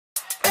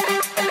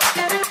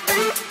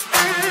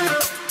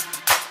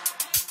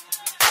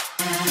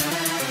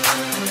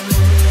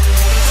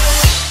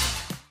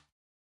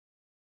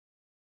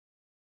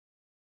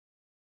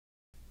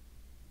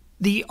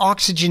The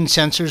oxygen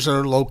sensors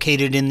are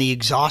located in the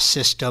exhaust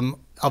system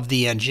of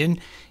the engine,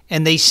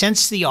 and they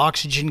sense the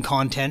oxygen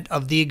content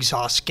of the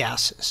exhaust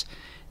gases.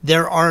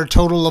 There are a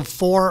total of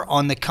 4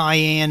 on the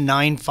Cayenne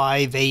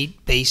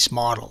 958 base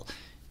model,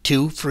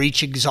 2 for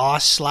each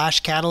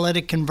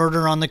exhaust/catalytic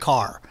converter on the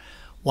car,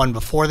 1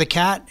 before the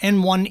cat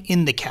and 1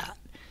 in the cat.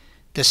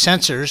 The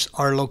sensors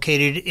are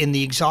located in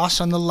the exhaust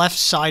on the left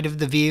side of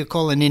the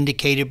vehicle and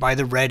indicated by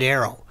the red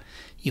arrow.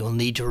 You will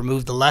need to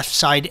remove the left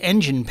side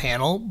engine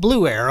panel,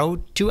 blue arrow,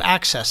 to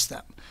access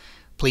them.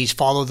 Please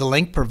follow the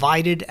link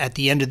provided at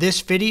the end of this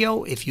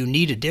video if you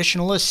need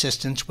additional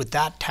assistance with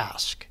that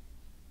task.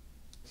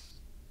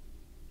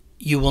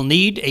 You will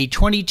need a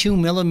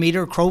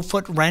 22mm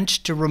Crowfoot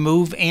wrench to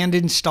remove and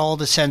install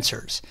the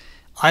sensors.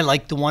 I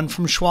like the one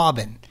from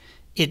Schwaben.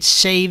 It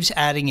saves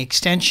adding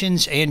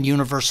extensions and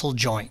universal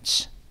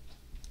joints.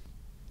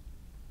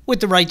 With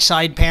the right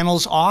side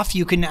panels off,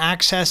 you can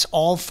access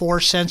all 4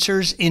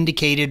 sensors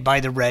indicated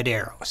by the red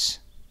arrows.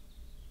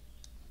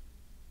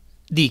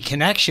 The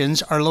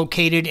connections are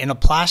located in a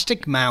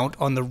plastic mount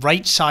on the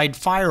right side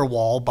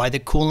firewall by the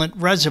coolant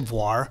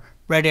reservoir,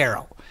 red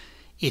arrow.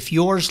 If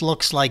yours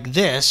looks like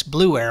this,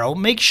 blue arrow,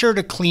 make sure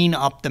to clean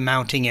up the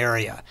mounting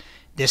area.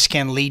 This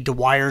can lead to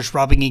wires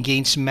rubbing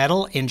against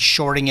metal and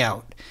shorting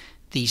out.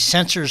 These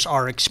sensors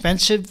are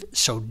expensive,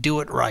 so do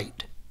it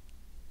right.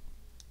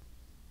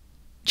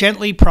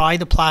 Gently pry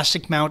the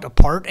plastic mount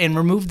apart and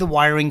remove the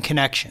wiring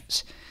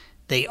connections.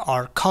 They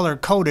are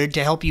color-coded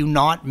to help you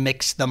not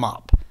mix them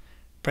up.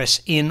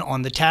 Press in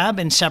on the tab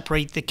and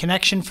separate the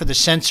connection for the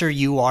sensor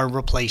you are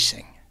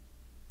replacing.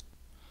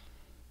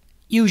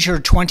 Use your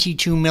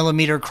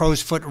 22mm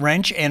Crowfoot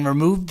wrench and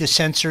remove the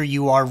sensor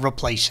you are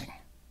replacing.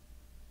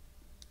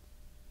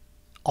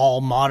 All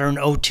modern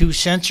O2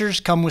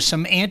 sensors come with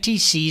some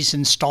anti-seize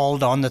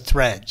installed on the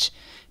threads.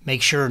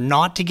 Make sure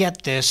not to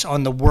get this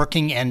on the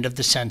working end of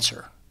the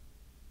sensor.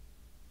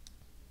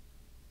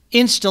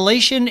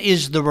 Installation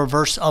is the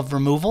reverse of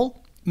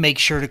removal. Make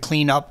sure to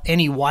clean up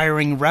any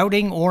wiring,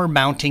 routing, or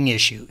mounting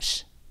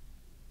issues.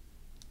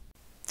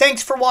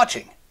 Thanks for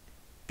watching.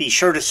 Be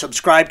sure to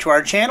subscribe to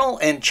our channel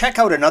and check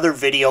out another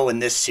video in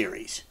this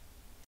series.